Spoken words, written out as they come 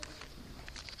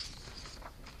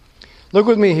Look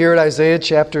with me here at Isaiah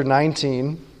chapter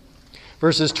 19,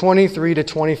 verses 23 to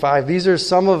 25. This is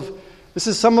some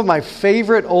of my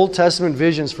favorite Old Testament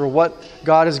visions for what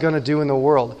God is going to do in the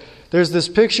world. There's this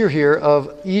picture here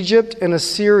of Egypt and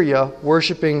Assyria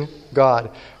worshiping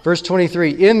God. Verse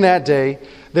 23, in that day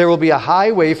there will be a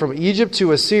highway from Egypt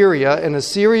to Assyria, and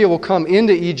Assyria will come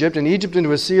into Egypt, and Egypt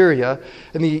into Assyria,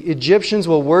 and the Egyptians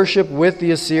will worship with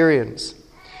the Assyrians.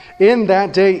 In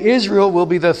that day Israel will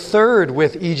be the third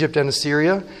with Egypt and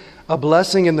Assyria, a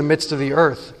blessing in the midst of the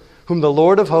earth, whom the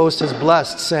Lord of hosts has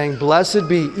blessed, saying, Blessed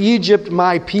be Egypt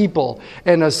my people,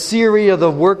 and Assyria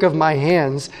the work of my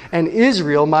hands, and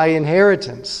Israel my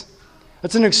inheritance.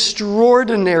 That's an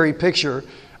extraordinary picture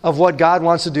of what God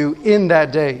wants to do in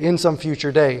that day, in some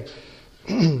future day.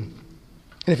 And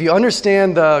if you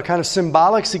understand the kind of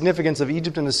symbolic significance of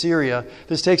Egypt and Assyria,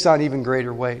 this takes on even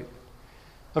greater weight.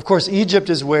 Of course, Egypt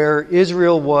is where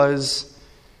Israel was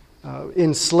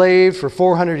enslaved for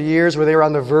 400 years, where they were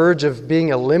on the verge of being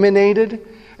eliminated.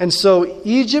 And so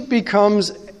Egypt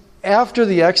becomes, after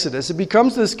the Exodus, it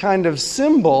becomes this kind of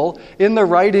symbol in the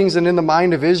writings and in the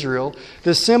mind of Israel,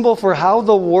 the symbol for how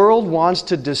the world wants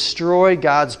to destroy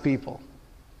God's people.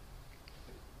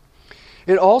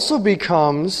 It also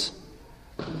becomes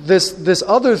this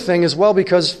other thing as well,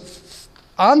 because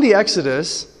on the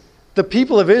Exodus, the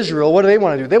people of Israel, what do they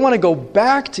want to do? They want to go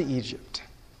back to Egypt.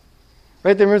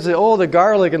 Right? They want to say, oh, the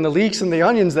garlic and the leeks and the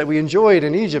onions that we enjoyed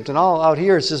in Egypt, and all out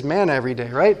here it's just manna every day,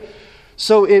 right?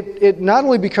 So it not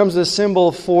only becomes a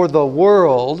symbol for the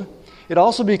world, it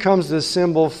also becomes this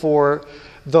symbol for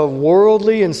the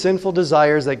worldly and sinful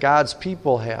desires that God's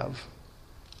people have.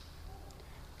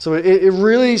 So it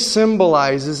really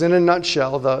symbolizes, in a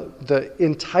nutshell, the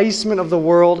enticement of the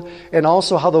world and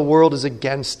also how the world is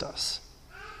against us.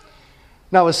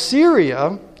 Now,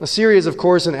 Assyria is, of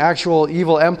course, an actual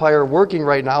evil empire working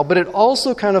right now, but it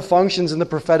also kind of functions in the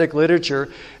prophetic literature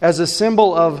as a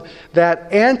symbol of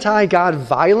that anti-God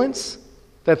violence,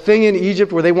 that thing in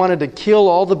Egypt where they wanted to kill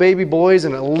all the baby boys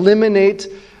and eliminate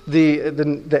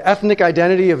the ethnic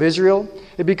identity of Israel.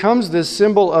 It becomes this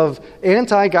symbol of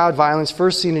anti-God violence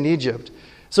first seen in Egypt.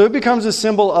 So it becomes a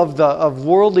symbol of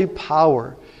worldly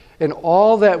power and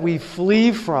all that we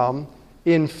flee from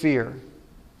in fear.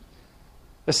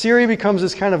 Assyria becomes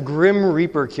this kind of grim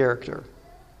reaper character,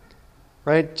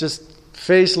 right? Just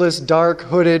faceless, dark,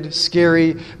 hooded,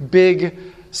 scary, big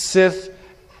Sith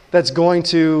that's going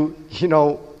to,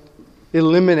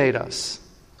 eliminate us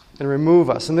and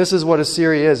remove us. And this is what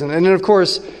Assyria is. And then, of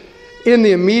course, in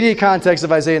the immediate context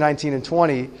of Isaiah 19 and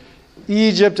 20,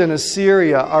 Egypt and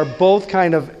Assyria are both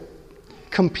kind of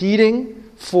competing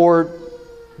for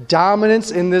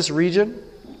dominance in this region.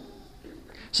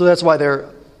 So that's why they're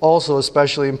also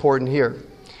especially important here.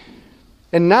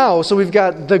 And now, so we've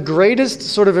got the greatest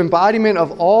sort of embodiment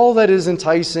of all that is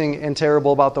enticing and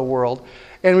terrible about the world.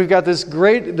 And we've got this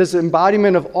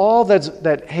embodiment of all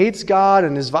that hates God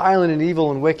and is violent and evil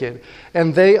and wicked.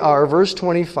 And they are, verse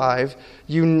 25,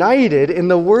 united in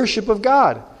the worship of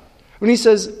God. When he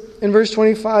says in verse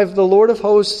 25, the Lord of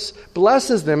hosts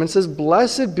blesses them and says,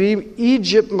 Blessed be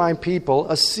Egypt my people,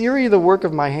 Assyria the work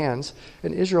of my hands,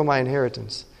 and Israel my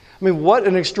inheritance. I mean, what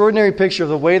an extraordinary picture of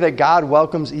the way that God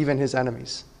welcomes even his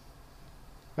enemies.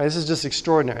 Right? This is just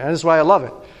extraordinary. And this is why I love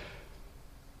it.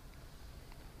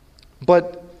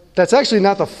 But that's actually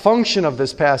not the function of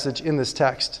this passage in this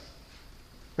text.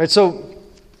 Right? So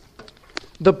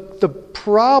the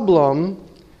problem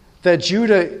that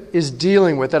Judah is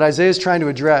dealing with, that Isaiah is trying to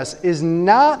address, is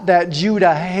not that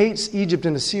Judah hates Egypt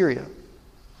and Assyria.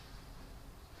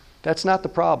 That's not the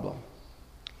problem.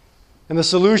 And the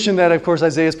solution that, of course,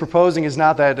 Isaiah is proposing is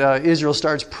not that Israel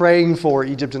starts praying for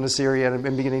Egypt and Assyria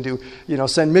and beginning to,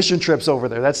 send mission trips over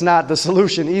there. That's not the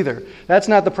solution either. That's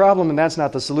not the problem, and that's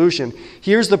not the solution.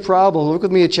 Here's the problem. Look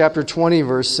with me at chapter 20,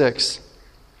 verse 6.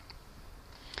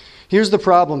 Here's the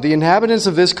problem. The inhabitants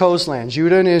of this coastland,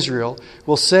 Judah and Israel,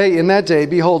 will say in that day,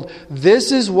 Behold,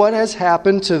 this is what has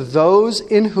happened to those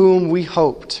in whom we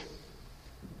hoped.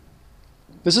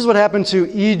 This is what happened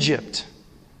to Egypt.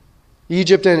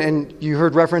 Egypt, and you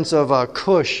heard reference of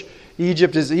Cush.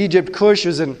 Egypt. Cush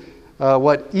is in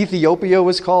what Ethiopia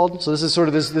was called. So this is sort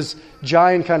of this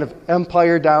giant kind of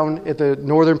empire down at the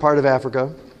northern part of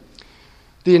Africa.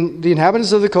 The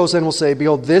inhabitants of the coastland will say,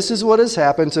 Behold, this is what has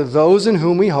happened to those in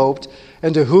whom we hoped,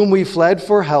 and to whom we fled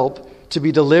for help, to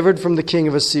be delivered from the king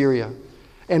of Assyria.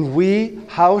 And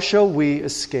how shall we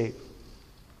escape?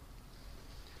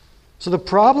 So the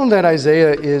problem that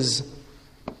Isaiah is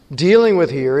dealing with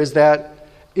here is that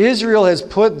Israel has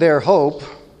put their hope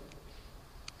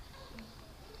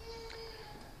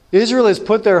Israel has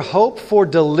put their hope for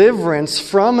deliverance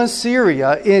from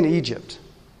Assyria in Egypt.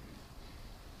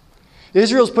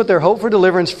 Israel's put their hope for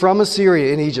deliverance from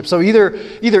Assyria in Egypt. So either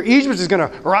Egypt is going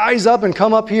to rise up and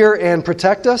come up here and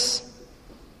protect us,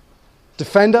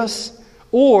 defend us,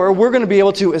 or we're going to be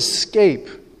able to escape.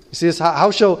 You see this?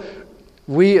 How shall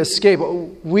we escape?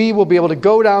 We will be able to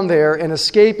go down there and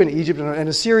escape in Egypt, and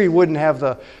Assyria wouldn't have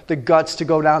the guts to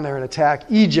go down there and attack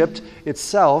Egypt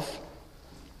itself.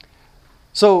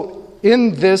 So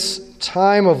in this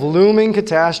time of looming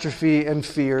catastrophe and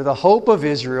fear, the hope of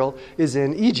Israel is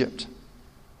in Egypt.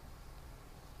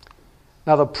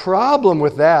 Now, the problem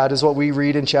with that is what we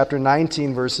read in chapter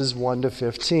 19, verses 1 to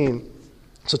 15.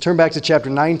 So turn back to chapter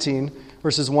 19,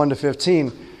 verses 1 to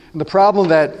 15. And the problem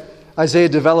that Isaiah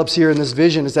develops here in this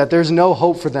vision is that there's no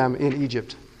hope for them in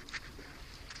Egypt.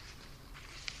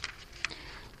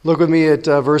 Look with me at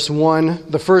verse 1,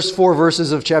 the first 4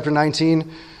 verses of chapter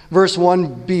 19. Verse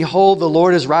 1, "Behold, the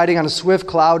Lord is riding on a swift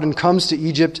cloud and comes to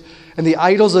Egypt, and the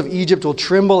idols of Egypt will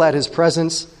tremble at his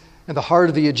presence, and the heart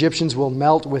of the Egyptians will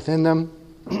melt within them."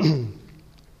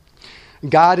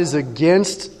 God is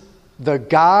against the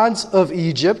gods of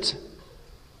Egypt,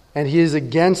 and he is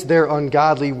against their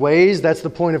ungodly ways. That's the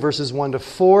point of verses 1 to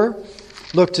 4.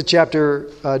 Look to chapter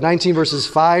 19, verses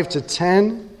 5 to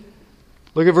 10.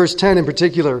 Look at verse 10 in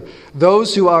particular.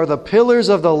 "Those who are the pillars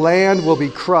of the land will be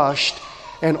crushed,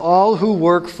 and all who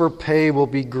work for pay will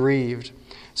be grieved."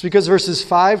 It's because verses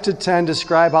 5 to 10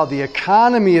 describe how the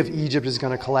economy of Egypt is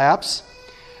going to collapse.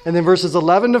 And then verses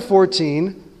 11 to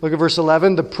 14, look at verse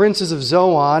 11. "The princes of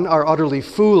Zoan are utterly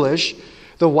foolish.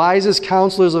 The wisest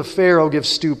counselors of Pharaoh give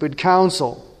stupid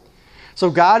counsel." So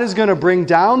God is going to bring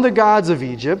down the gods of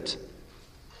Egypt.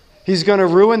 He's going to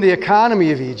ruin the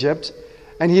economy of Egypt.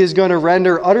 And he is going to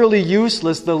render utterly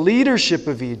useless the leadership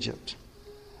of Egypt.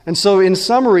 And so in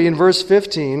summary, in verse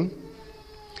 15,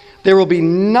 there will be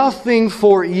nothing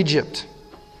for Egypt.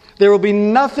 There will be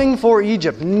nothing for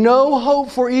Egypt. No hope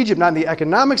for Egypt. Not in the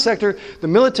economic sector, the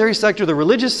military sector, the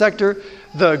religious sector,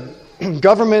 the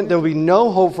government. There will be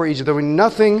no hope for Egypt. There will be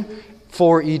nothing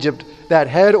for Egypt that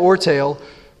head or tail,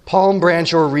 palm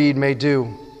branch or reed may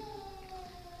do.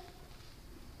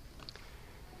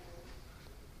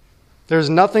 There's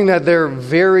nothing that their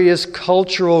various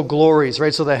cultural glories,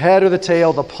 right? So the head or the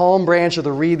tail, the palm branch or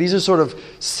the reed, these are sort of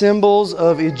symbols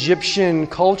of Egyptian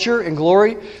culture and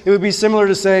glory. It would be similar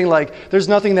to saying, like, there's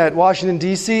nothing that Washington,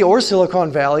 D.C. or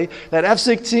Silicon Valley that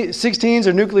F-16s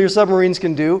or nuclear submarines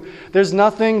can do. There's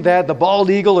nothing that the bald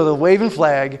eagle or the waving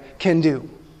flag can do.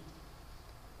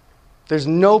 There's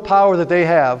no power that they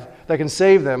have that can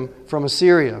save them from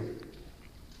Assyria.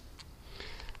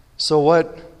 So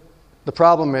what the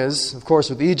problem is, of course,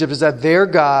 with Egypt is that their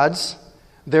gods,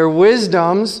 their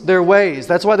wisdoms, their ways.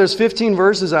 That's why there's 15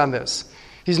 verses on this.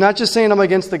 He's not just saying I'm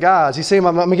against the gods. He's saying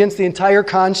I'm against the entire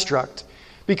construct.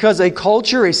 Because a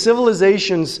culture, a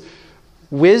civilization's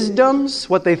wisdoms,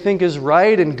 what they think is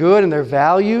right and good and their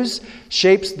values,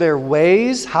 shapes their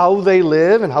ways, how they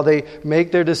live and how they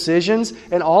make their decisions.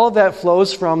 And all of that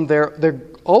flows from their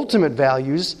ultimate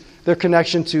values, their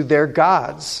connection to their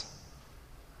gods.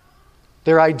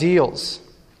 Their ideals.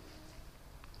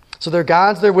 So their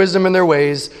gods, their wisdom, and their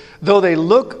ways, though they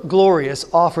look glorious,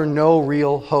 offer no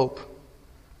real hope.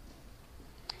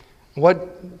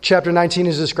 What chapter 19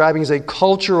 is describing is a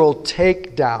cultural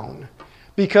takedown,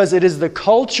 because it is the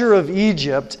culture of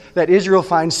Egypt that Israel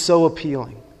finds so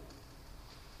appealing.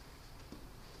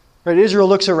 Right? Israel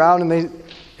looks around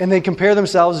and they compare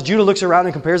themselves. Judah looks around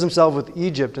and compares himself with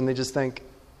Egypt, and they just think,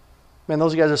 man,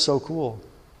 those guys are so cool.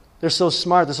 They're so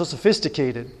smart. They're so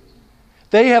sophisticated.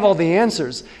 They have all the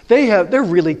answers. They're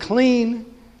really clean.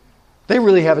 They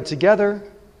really have it together.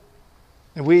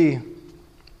 And we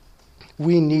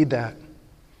need that.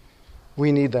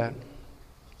 We need that.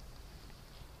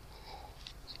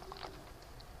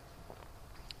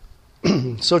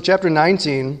 So chapter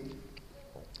 19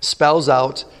 spells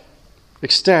out,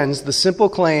 extends the simple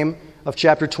claim of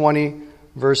chapter 20,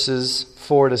 verses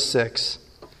 4 to 6.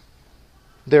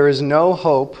 There is no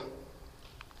hope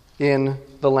in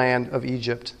the land of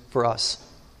Egypt for us.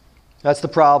 That's the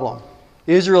problem.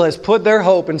 Israel has put their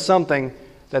hope in something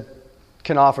that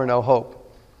can offer no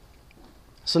hope.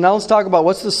 So now let's talk about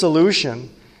what's the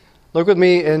solution. Look with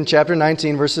me in chapter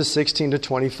 19, verses 16 to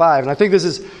 25. And I think this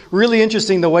is really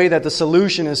interesting, the way that the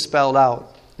solution is spelled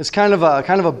out. It's kind of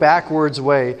a backwards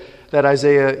way that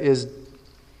Isaiah is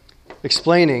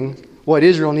explaining what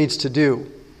Israel needs to do.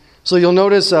 So you'll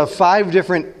notice 5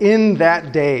 different "in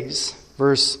that days."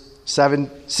 Verse 7,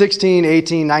 16,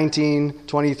 18, 19,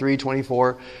 23,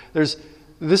 24. There's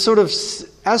this sort of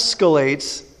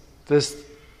escalates this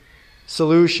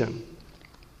solution.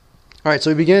 All right,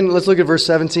 so we begin. Let's look at verse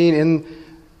 17. In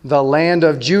the land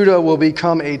of Judah will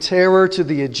become a terror to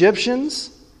the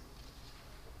Egyptians.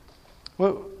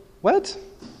 What?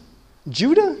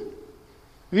 Judah?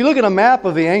 If you look at a map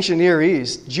of the ancient Near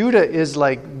East, Judah is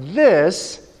like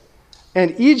this,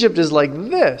 and Egypt is like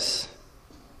this.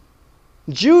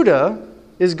 Judah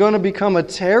is going to become a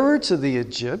terror to the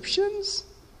Egyptians?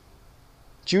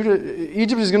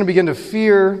 Egypt is going to begin to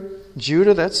fear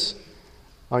Judah. That's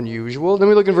unusual. Then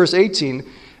we look in verse 18.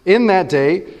 In that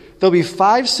day, there'll be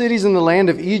 5 cities in the land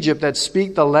of Egypt that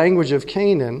speak the language of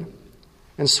Canaan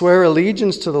and swear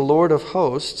allegiance to the Lord of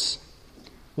hosts.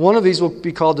 One of these will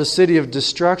be called the city of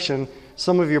destruction.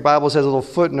 Some of your Bibles has a little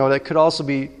footnote that could also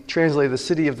be translated the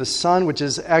city of the sun, which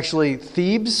is actually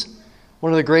Thebes,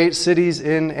 one of the great cities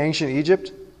in ancient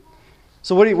Egypt.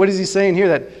 So what is he saying here?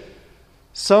 That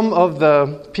some of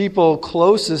the people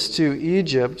closest to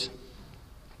Egypt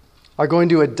are going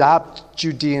to adopt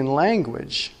Judean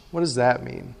language. What does that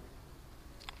mean?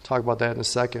 Talk about that in a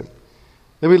second.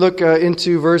 Then we look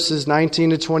into verses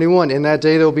 19 to 21. In that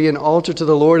day there will be an altar to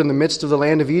the Lord in the midst of the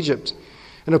land of Egypt,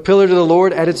 and a pillar to the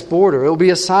Lord at its border. It will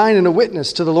be a sign and a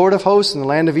witness to the Lord of hosts in the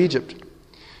land of Egypt.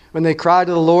 When they cry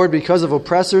to the Lord because of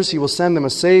oppressors, he will send them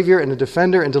a Savior and a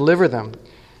defender and deliver them.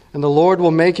 And the Lord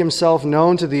will make himself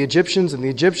known to the Egyptians, and the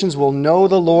Egyptians will know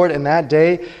the Lord in that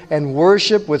day and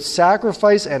worship with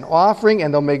sacrifice and offering,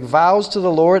 and they'll make vows to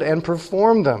the Lord and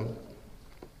perform them.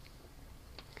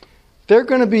 They're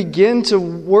going to begin to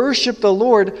worship the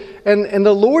Lord, and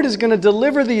the Lord is going to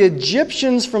deliver the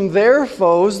Egyptians from their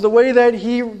foes the way that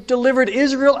he delivered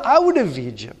Israel out of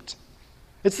Egypt.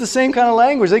 It's the same kind of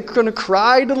language. They're going to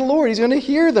cry to the Lord. He's going to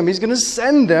hear them. He's going to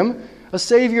send them a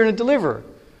Savior and a deliverer.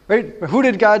 Right? Who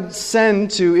did God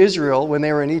send to Israel when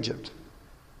they were in Egypt?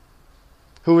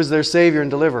 Who was their Savior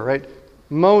and deliverer, right?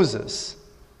 Moses.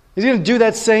 He's going to do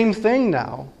that same thing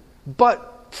now,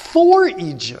 but for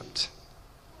Egypt.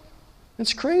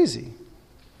 It's crazy.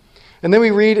 And then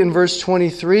we read in verse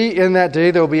 23, in that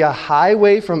day there will be a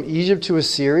highway from Egypt to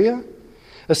Assyria.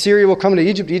 Assyria will come into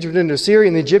Egypt, Egypt into Assyria,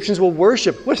 and the Egyptians will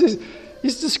worship.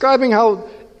 He's describing how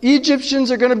Egyptians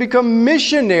are going to become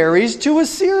missionaries to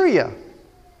Assyria.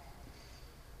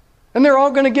 And they're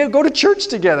all going to go to church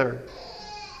together.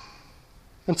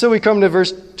 And so we come to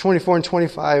verse 24 and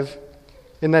 25.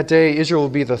 In that day, Israel will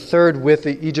be the third with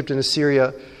Egypt and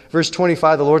Assyria. Verse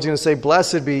 25, the Lord's going to say,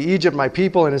 "Blessed be Egypt, my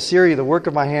people, and Assyria, the work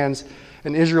of my hands,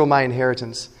 and Israel, my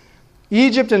inheritance."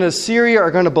 Egypt and Assyria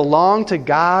are going to belong to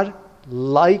God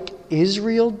like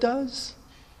Israel does.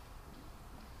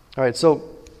 All right, so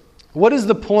what is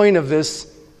the point of this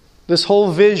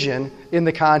whole vision in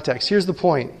the context? Here's the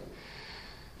point.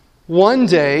 One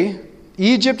day,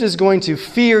 Egypt is going to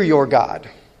fear your God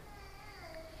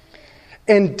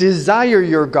and desire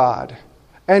your God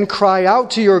and cry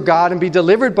out to your God and be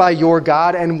delivered by your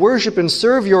God and worship and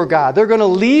serve your God. They're going to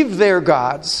leave their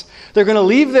gods. They're going to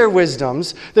leave their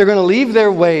wisdoms. They're going to leave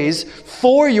their ways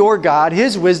for your God,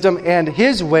 his wisdom and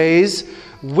his ways,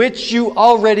 which you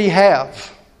already have.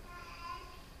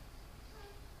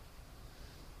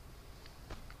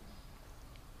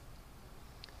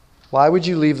 Why would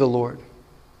you leave the Lord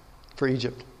for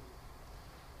Egypt?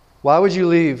 Why would you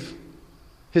leave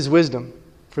his wisdom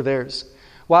for theirs?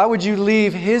 Why would you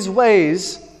leave his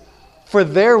ways for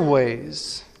their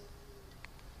ways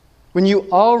when you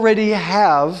already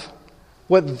have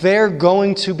what they're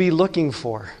going to be looking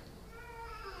for?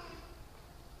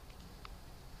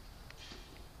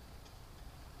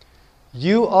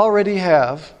 You already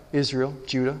have, Israel,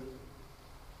 Judah,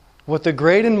 what the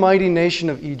great and mighty nation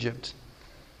of Egypt,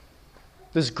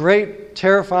 this great,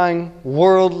 terrifying,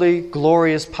 worldly,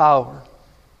 glorious power,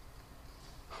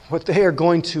 what they are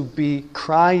going to be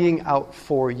crying out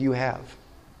for, you have.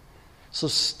 So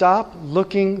stop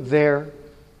looking there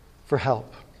for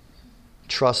help.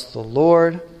 Trust the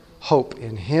Lord, hope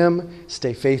in him,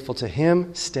 stay faithful to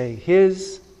him, stay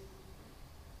his.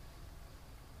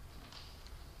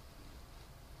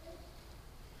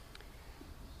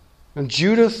 And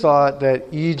Judah thought that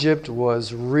Egypt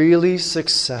was really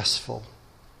successful.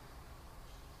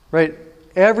 Right?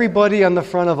 Everybody on the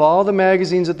front of all the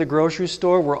magazines at the grocery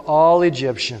store were all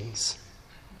Egyptians.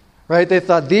 Right? They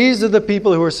thought these are the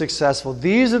people who are successful.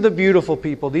 These are the beautiful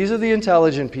people. These are the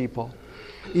intelligent people.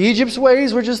 Egypt's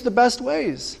ways were just the best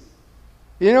ways.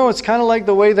 You know, it's kind of like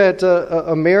the way that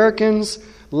Americans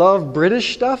love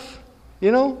British stuff.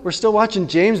 You know, we're still watching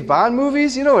James Bond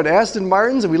movies, you know, at Aston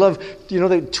Martins, and we love, you know,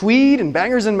 the Tweed and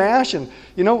Bangers and Mash, and,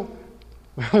 you know,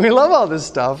 we love all this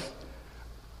stuff.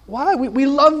 Why? We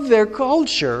love their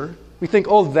culture. We think,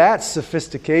 oh, that's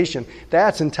sophistication.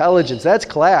 That's intelligence. That's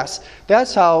class.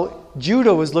 That's how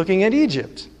Judah was looking at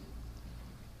Egypt.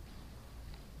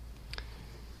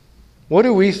 What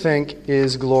do we think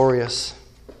is glorious?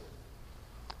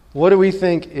 What do we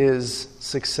think is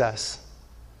success?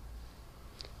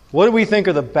 What do we think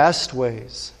are the best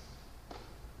ways?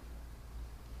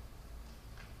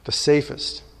 The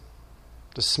safest,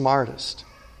 the smartest.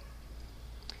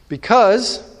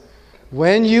 Because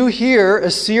when you hear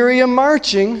Assyria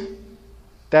marching,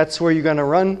 that's where you're going to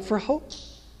run for hope.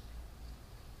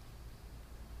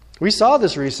 We saw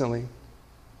this recently.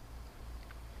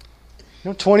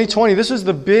 2020, this was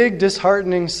the big,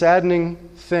 disheartening, saddening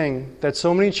thing that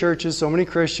so many churches, so many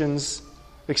Christians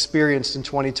experienced in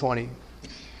 2020.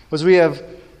 Was we have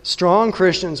strong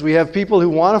Christians, we have people who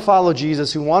want to follow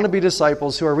Jesus, who want to be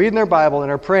disciples, who are reading their Bible and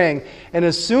are praying, and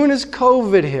as soon as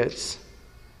COVID hits,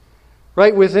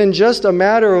 right, within just a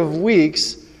matter of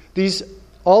weeks,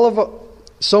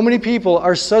 so many people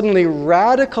are suddenly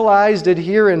radicalized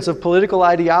adherents of political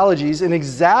ideologies in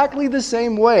exactly the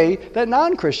same way that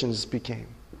non-Christians became.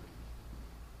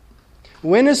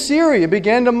 When Assyria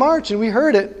began to march, and we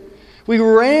heard it, we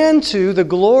ran to the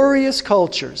glorious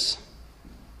cultures,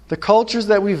 the cultures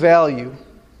that we value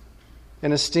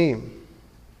and esteem.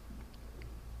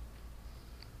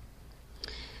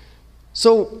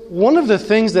 So one of the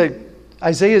things that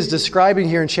Isaiah is describing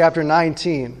here in chapter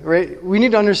 19, right? We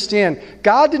need to understand,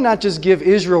 God did not just give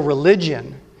Israel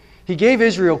religion. He gave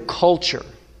Israel culture.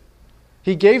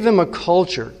 He gave them a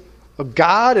culture, a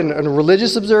God and a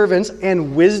religious observance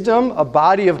and wisdom, a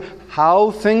body of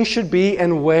how things should be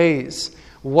and ways,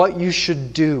 what you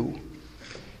should do.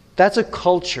 That's a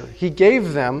culture. He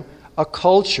gave them a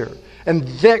culture. And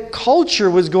that culture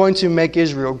was going to make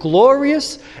Israel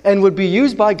glorious and would be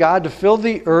used by God to fill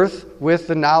the earth with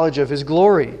the knowledge of His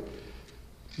glory.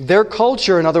 Their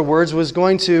culture, in other words, was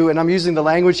going to, and I'm using the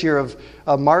language here of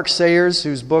Mark Sayers,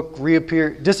 whose book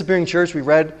Disappearing Church we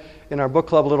read in our book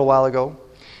club a little while ago.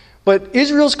 But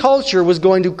Israel's culture was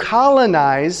going to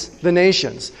colonize the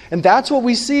nations. And that's what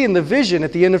we see in the vision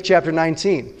at the end of chapter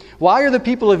 19. Why are the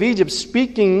people of Egypt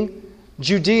speaking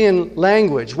Judean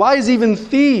language? Why is even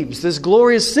Thebes, this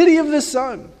glorious city of the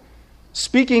sun,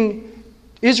 speaking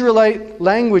Israelite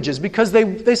languages? Because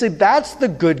they say that's the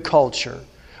good culture.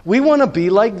 We want to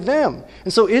be like them.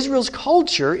 And so Israel's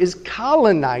culture is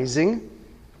colonizing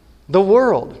the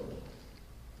world.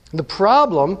 The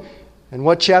problem, and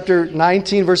what chapter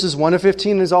 19 verses 1 to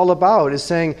 15 is all about, is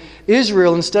saying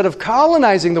Israel, instead of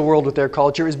colonizing the world with their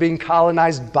culture, is being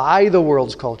colonized by the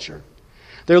world's culture.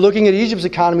 They're looking at Egypt's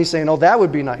economy saying, oh, that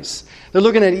would be nice. They're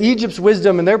looking at Egypt's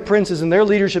wisdom and their princes and their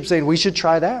leadership saying, we should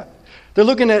try that. They're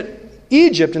looking at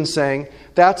Egypt and saying,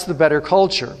 that's the better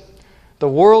culture. The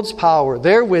world's power,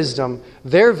 their wisdom,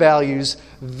 their values,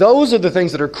 those are the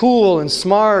things that are cool and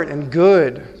smart and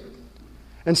good.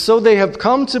 And so they have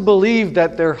come to believe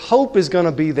that their hope is going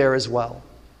to be there as well.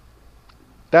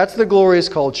 That's the glorious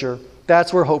culture.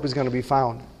 That's where hope is going to be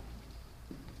found.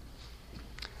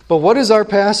 But what does our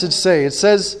passage say? It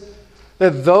says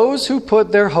that those who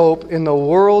put their hope in the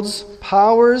world's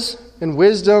powers and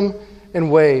wisdom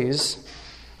and ways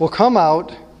will come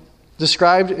out,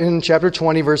 described in chapter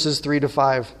 20, verses 3 to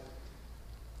 5.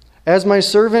 As my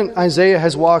servant Isaiah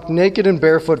has walked naked and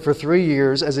barefoot for 3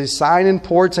 years as a sign and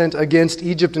portent against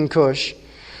Egypt and Cush,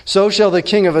 so shall the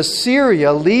king of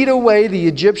Assyria lead away the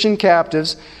Egyptian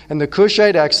captives and the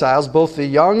Cushite exiles, both the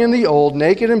young and the old,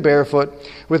 naked and barefoot,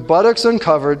 with buttocks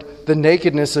uncovered, the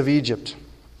nakedness of Egypt.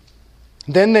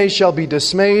 Then they shall be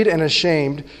dismayed and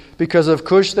ashamed because of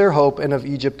Cush their hope and of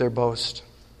Egypt their boast.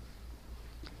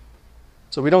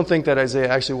 So we don't think that Isaiah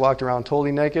actually walked around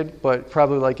totally naked, but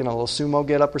probably like in a little sumo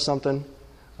get-up or something,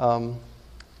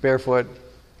 barefoot,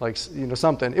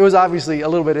 something. It was obviously a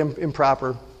little bit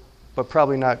improper, but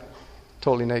probably not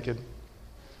totally naked.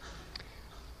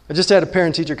 I just had a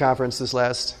parent-teacher conference this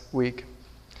last week.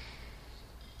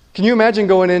 Can you imagine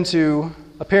going into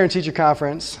a parent-teacher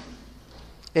conference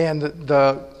and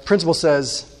the principal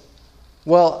says,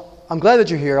 well, I'm glad that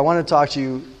you're here. I want to talk to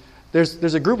you.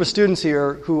 There's a group of students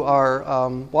here who are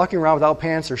walking around without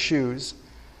pants or shoes,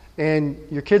 and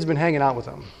your kid's been hanging out with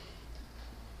them.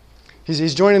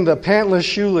 He's joining the pantless,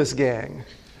 shoeless gang.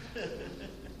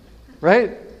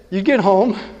 Right? You get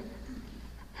home,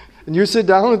 and you sit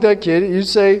down with that kid, and you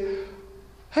say,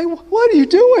 hey, what are you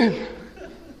doing?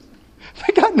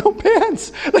 They got no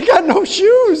pants. They got no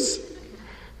shoes.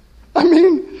 I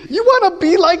mean, you want to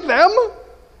be like them?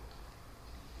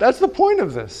 That's the point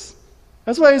of this.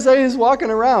 That's why Isaiah is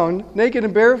walking around naked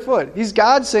and barefoot. He's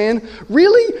God saying,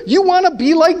 really? You want to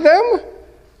be like them?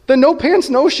 The no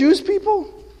pants, no shoes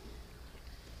people?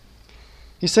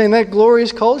 He's saying that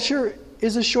glorious culture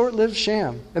is a short-lived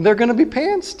sham. And they're going to be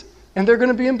pantsed. And they're going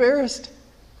to be embarrassed.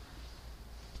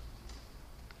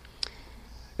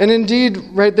 And indeed,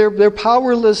 right, their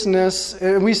powerlessness,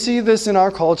 and we see this in our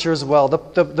culture as well,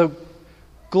 the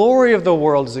glory of the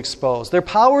world is exposed. Their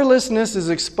powerlessness is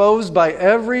exposed by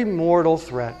every mortal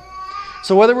threat.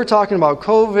 So whether we're talking about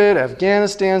COVID,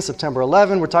 Afghanistan, September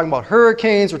 11, we're talking about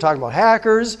hurricanes, we're talking about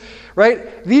hackers,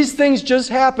 right? These things just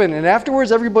happen, and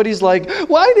afterwards everybody's like,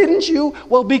 why didn't you?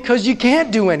 Well, because you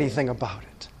can't do anything about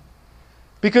it.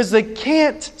 Because they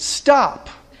can't stop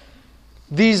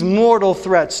these mortal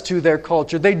threats to their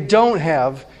culture. They don't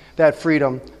have that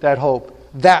freedom, that hope,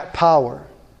 that power.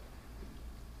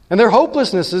 And their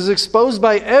hopelessness is exposed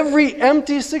by every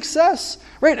empty success,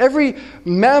 right? Every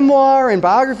memoir and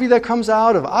biography that comes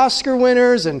out of Oscar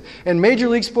winners and Major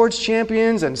League Sports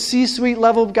champions and C-suite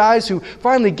level guys who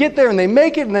finally get there and they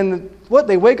make it, and then what?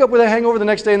 They wake up with a hangover the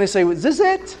next day and they say, is this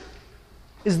it?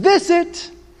 Is this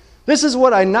it? This is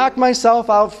what I knocked myself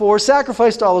out for,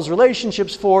 sacrificed all those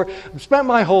relationships for, spent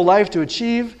my whole life to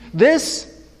achieve. This?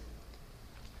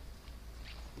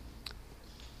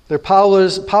 Their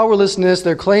powerlessness,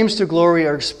 their claims to glory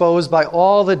are exposed by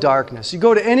all the darkness. You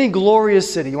go to any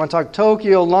glorious city, you want to talk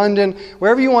Tokyo, London,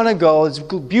 wherever you want to go, it's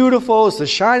beautiful, it's the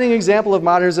shining example of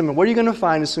modernism, and what are you going to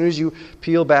find as soon as you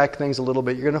peel back things a little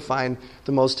bit? You're going to find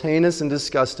the most heinous and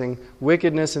disgusting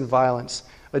wickedness and violence,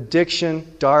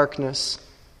 addiction, darkness.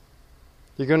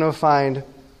 You're going to find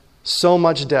so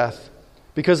much death.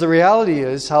 Because the reality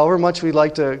is, however much we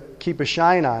like to keep a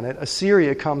shine on it,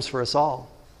 Assyria comes for us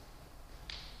all.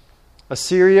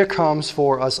 Assyria comes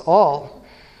for us all.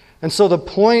 And so the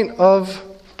point of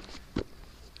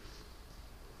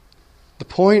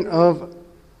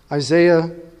Isaiah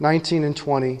 19 and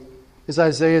 20 is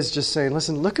Isaiah is just saying,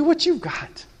 listen, look at what you've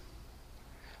got.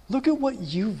 Look at what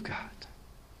you've got.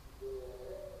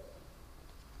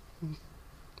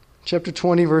 Chapter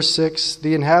 20, verse 6,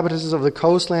 the inhabitants of the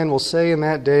coastland will say in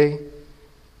that day,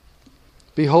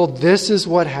 behold, this is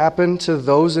what happened to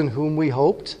those in whom we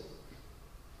hoped.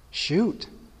 Shoot.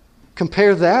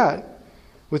 Compare that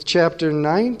with chapter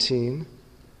 19,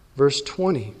 verse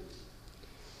 20.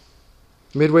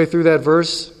 Midway through that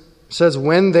verse, it says,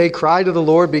 when they cry to the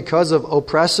Lord because of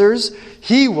oppressors,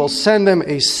 He will send them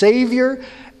a Savior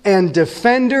and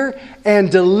defender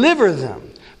and deliver them.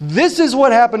 This is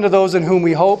what happened to those in whom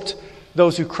we hoped.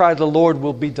 Those who cry to the Lord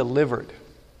will be delivered.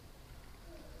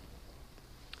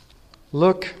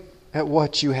 Look at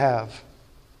what you have.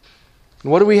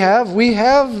 And what do we have? We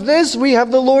have this. We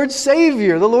have the Lord's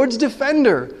Savior, the Lord's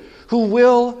defender, who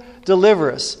will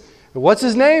deliver us. And what's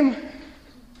His name?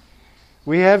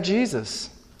 We have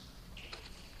Jesus.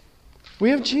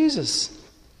 We have Jesus.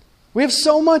 We have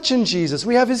so much in Jesus.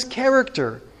 We have His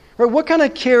character. Right? What kind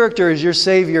of character is your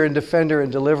Savior and defender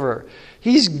and deliverer?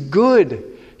 He's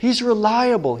good. He's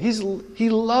reliable. He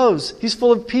loves. He's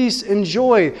full of peace and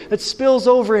joy that spills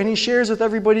over and He shares with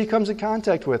everybody He comes in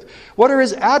contact with. What are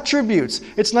His attributes?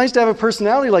 It's nice to have a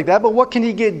personality like that, but what can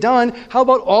He get done? How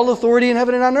about all authority in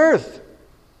heaven and on earth?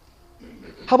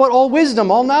 How about all wisdom,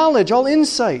 all knowledge, all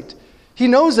insight? He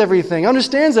knows everything,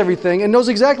 understands everything, and knows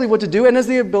exactly what to do, and has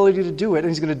the ability to do it, and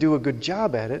He's going to do a good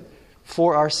job at it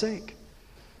for our sake.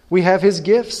 We have His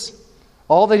gifts.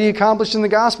 All that He accomplished in the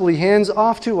gospel, He hands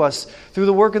off to us through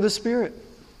the work of the Spirit.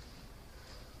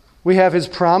 We have His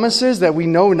promises that we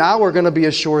know now are going to be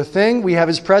a sure thing. We have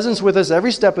His presence with us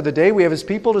every step of the day. We have His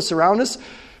people to surround us.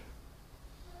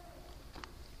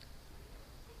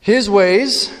 His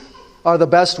ways are the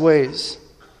best ways.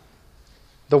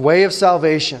 The way of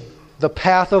salvation, the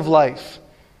path of life.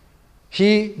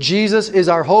 Jesus is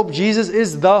our hope. Jesus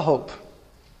is the hope.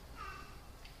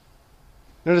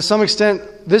 To some extent,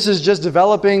 this is just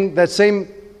developing that same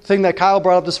thing that Kyle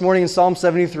brought up this morning in Psalm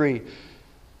 73.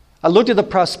 I looked at the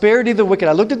prosperity of the wicked.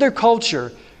 I looked at their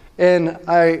culture, and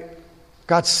I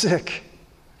got sick.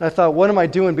 And I thought, what am I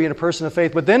doing being a person of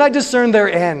faith? But then I discerned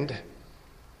their end.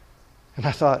 And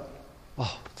I thought,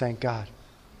 oh, thank God.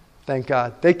 Thank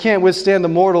God. They can't withstand the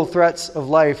mortal threats of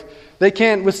life. They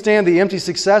can't withstand the empty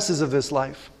successes of this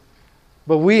life.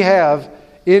 But we have,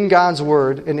 in God's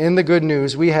Word and in the good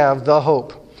news, we have the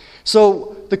hope.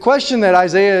 So the question that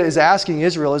Isaiah is asking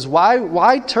Israel is,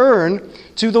 why turn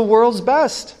to the world's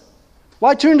best?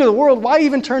 Why turn to the world? Why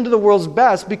even turn to the world's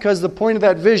best? Because the point of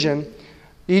that vision,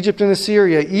 Egypt and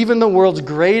Assyria, even the world's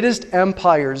greatest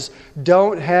empires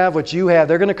don't have what you have.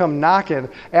 They're going to come knocking,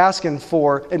 asking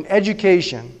for an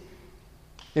education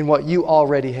in what you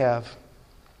already have.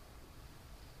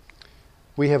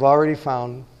 We have already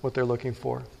found what they're looking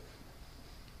for.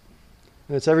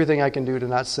 And it's everything I can do to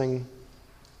not sing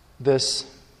this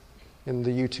in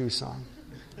the U2 song.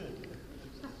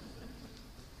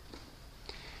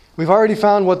 We've already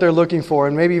found what they're looking for,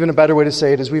 and maybe even a better way to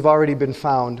say it is we've already been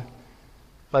found.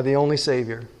 by the only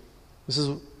Savior. This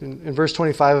is in verse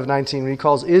 25 of 19 when he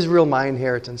calls Israel my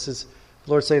inheritance. It's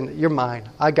the Lord saying, you're mine.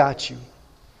 I got you.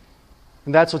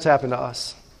 And that's what's happened to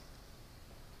us.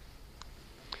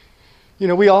 You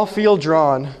know, we all feel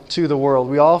drawn to the world.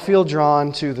 We all feel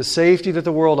drawn to the safety that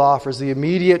the world offers, the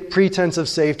immediate pretense of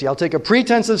safety. I'll take a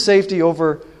pretense of safety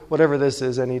over whatever this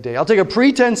is any day. I'll take a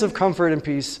pretense of comfort and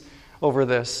peace over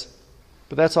this.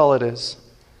 But that's all it is.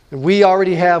 And we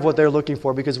already have what they're looking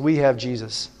for because we have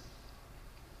Jesus.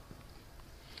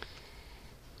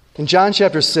 In John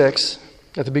chapter 6,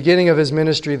 at the beginning of his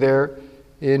ministry there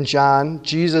in John,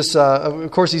 Jesus,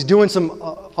 of course, he's doing some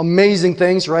amazing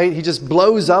things, right? He just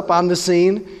blows up on the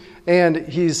scene, and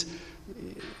this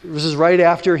is right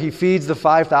after he feeds the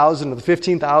 5,000 or the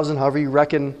 15,000, however you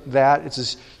reckon that. It's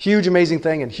this huge, amazing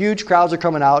thing, and huge crowds are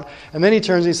coming out. And then he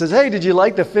turns and he says, hey, did you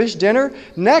like the fish dinner?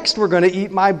 Next, we're going to eat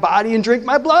my body and drink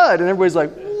my blood. And everybody's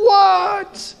like,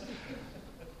 what?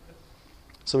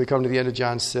 So we come to the end of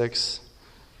John 6,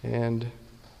 and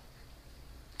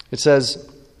it says,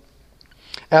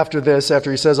 after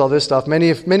he says all this stuff, many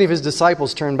of his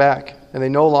disciples turn back, and they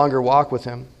no longer walk with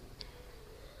him.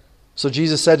 So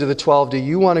Jesus said to the 12, do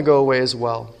you want to go away as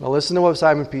well? Now listen to what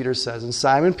Simon Peter says. And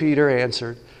Simon Peter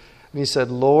answered, and he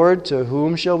said, Lord, to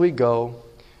whom shall we go?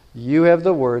 You have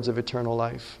the words of eternal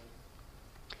life.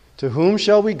 To whom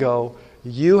shall we go?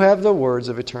 You have the words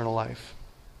of eternal life.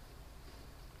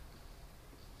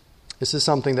 This is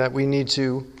something that we need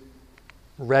to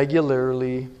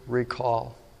regularly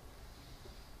recall.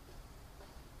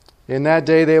 In that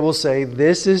day they will say,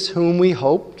 this is whom we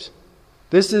hoped.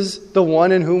 This is the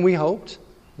one in whom we hoped.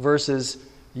 Versus,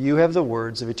 you have the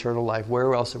words of eternal life.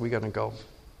 Where else are we going to go?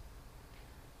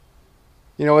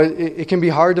 You know, it can be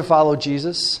hard to follow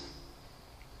Jesus.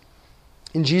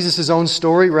 In Jesus' own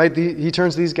story, right, he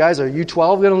turns to these guys, are you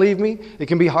 12 going to leave me? It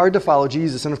can be hard to follow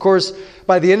Jesus. And of course,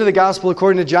 by the end of the gospel,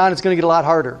 according to John, it's going to get a lot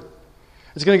harder.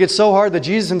 It's going to get so hard that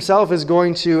Jesus himself is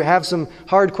going to have some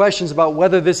hard questions about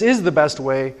whether this is the best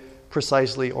way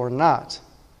precisely or not.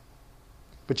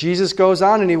 But Jesus goes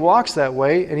on and he walks that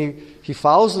way and he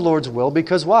follows the Lord's will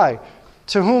because why?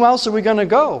 To whom else are we going to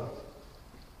go?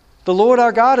 The Lord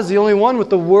our God is the only one with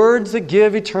the words that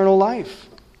give eternal life.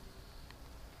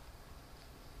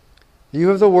 You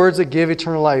have the words that give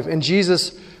eternal life. And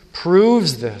Jesus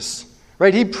proves this.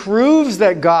 Right? He proves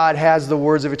that God has the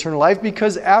words of eternal life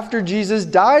because after Jesus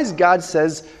dies, God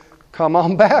says, come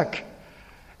on back.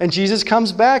 And Jesus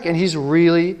comes back and he's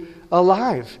really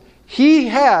alive. He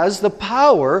has the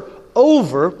power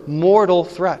over mortal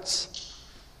threats.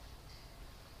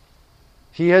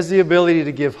 He has the ability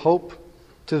to give hope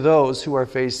to those who are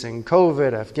facing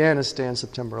COVID, Afghanistan,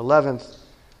 September 11th,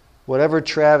 whatever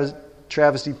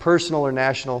travesty, personal or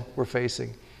national, we're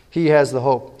facing. He has the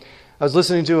hope. I was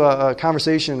listening to a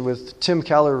conversation with Tim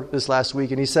Keller this last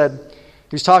week, and he said,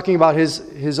 he was talking about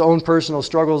his own personal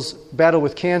struggles, battle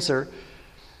with cancer,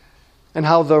 and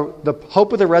how the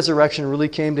hope of the resurrection really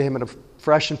came to him in a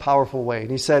fresh and powerful way. And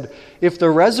he said, if the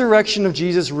resurrection of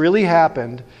Jesus really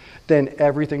happened, then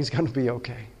everything's going to be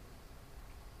okay.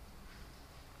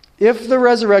 If the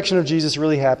resurrection of Jesus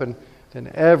really happened,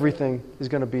 then everything is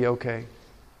going to be okay.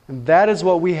 And that is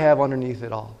what we have underneath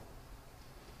it all.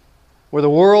 Where the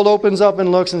world opens up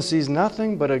and looks and sees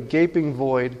nothing but a gaping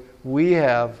void, we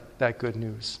have that good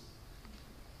news.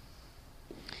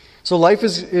 So life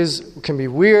can be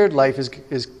weird, life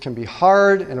can be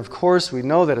hard, and of course we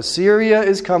know that Assyria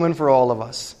is coming for all of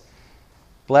us.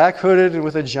 Black-hooded and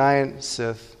with a giant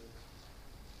scythe.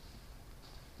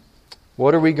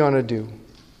 What are we going to do?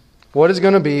 What is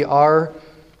going to be our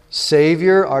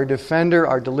Savior, our defender,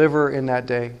 our deliverer in that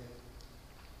day?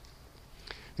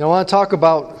 Now I want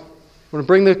to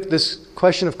bring this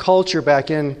question of culture back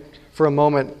in for a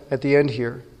moment at the end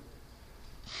here.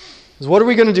 What are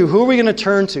we going to do? Who are we going to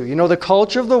turn to? You know, the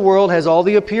culture of the world has all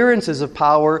the appearances of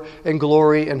power and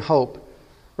glory and hope.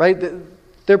 Right?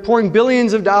 They're pouring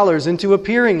billions of dollars into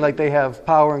appearing like they have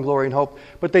power and glory and hope,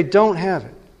 but they don't have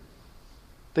it.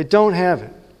 They don't have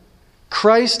it.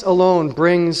 Christ alone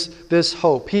brings this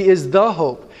hope. He is the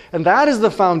hope. And that is the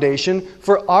foundation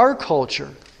for our culture.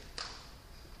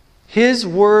 His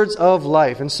words of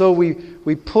life. And so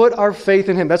we put our faith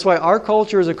in Him. That's why our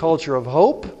culture is a culture of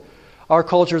hope. Our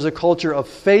culture is a culture of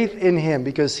faith in Him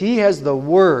because He has the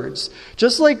words.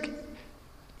 Just like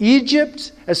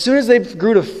Egypt, as soon as they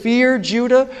grew to fear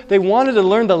Judah, they wanted to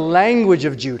learn the language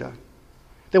of Judah.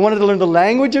 They wanted to learn the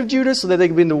language of Judah so that they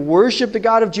could begin to worship the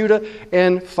God of Judah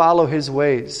and follow His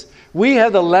ways. We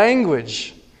have the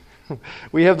language.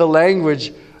 We have the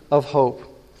language of hope.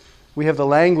 We have the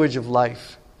language of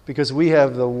life because we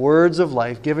have the words of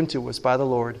life given to us by the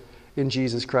Lord in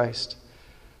Jesus Christ.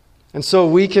 And so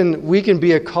we can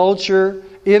be a culture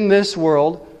in this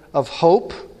world of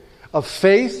hope, of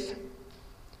faith,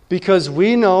 because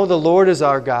we know the Lord is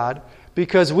our God,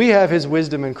 because we have His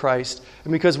wisdom in Christ,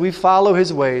 and because we follow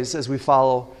His ways as we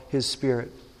follow His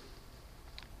Spirit.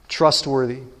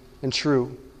 Trustworthy and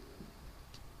true.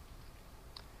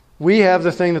 We have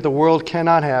the thing that the world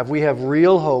cannot have. We have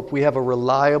real hope. We have a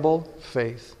reliable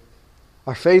faith.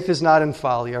 Our faith is not in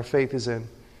folly. Our faith is in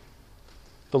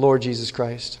the Lord Jesus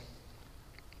Christ.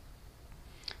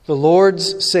 The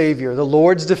Lord's Savior, the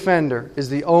Lord's Defender, is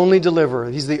the only deliverer.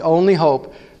 He's the only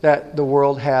hope that the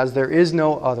world has. There is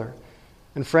no other.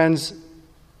 And friends,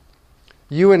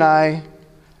 you and I,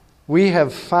 we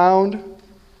have found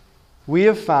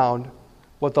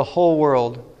what the whole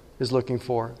world is looking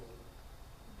for.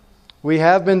 We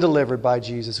have been delivered by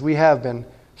Jesus. We have been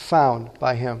found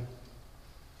by Him.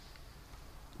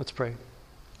 Let's pray.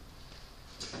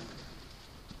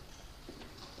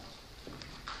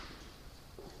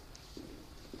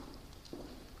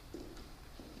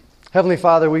 Heavenly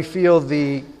Father, we feel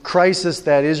the crisis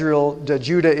that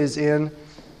Judah is in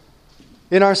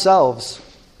ourselves.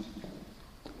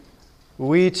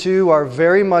 We too are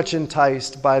very much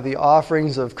enticed by the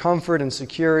offerings of comfort and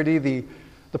security,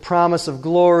 the promise of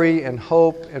glory and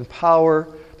hope and power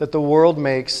that the world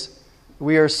makes.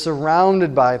 We are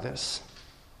surrounded by this.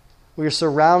 We are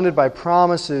surrounded by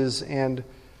promises and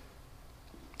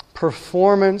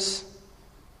performance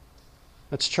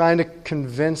that's trying to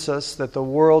convince us that the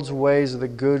world's ways are the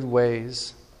good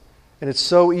ways. And it's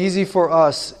so easy for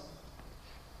us,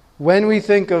 when we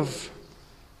think of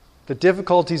the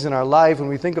difficulties in our life, when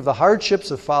we think of the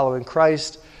hardships of following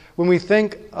Christ, when we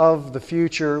think of the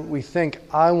future, we think,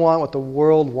 I want what the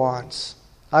world wants.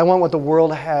 I want what the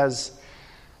world has.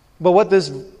 But what this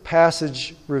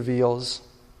passage reveals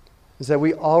is that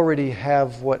we already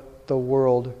have what the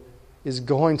world is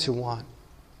going to want.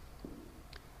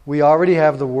 We already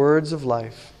have the words of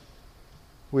life.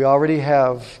 We already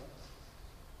have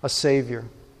a Savior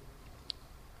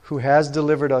who has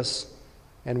delivered us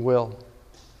and will.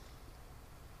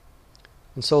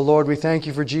 And so, Lord, we thank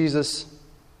you for Jesus.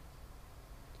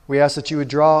 We ask that you would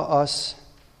draw us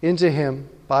into Him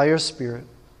by your Spirit,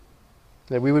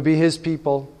 that we would be His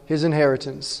people, His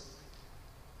inheritance,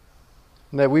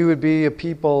 and that we would be a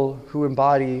people who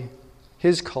embody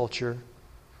His culture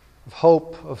of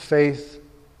hope, of faith,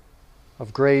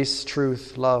 of grace,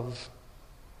 truth, love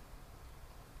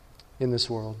in this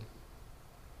world.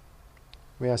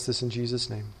 We ask this in Jesus'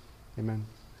 name. Amen.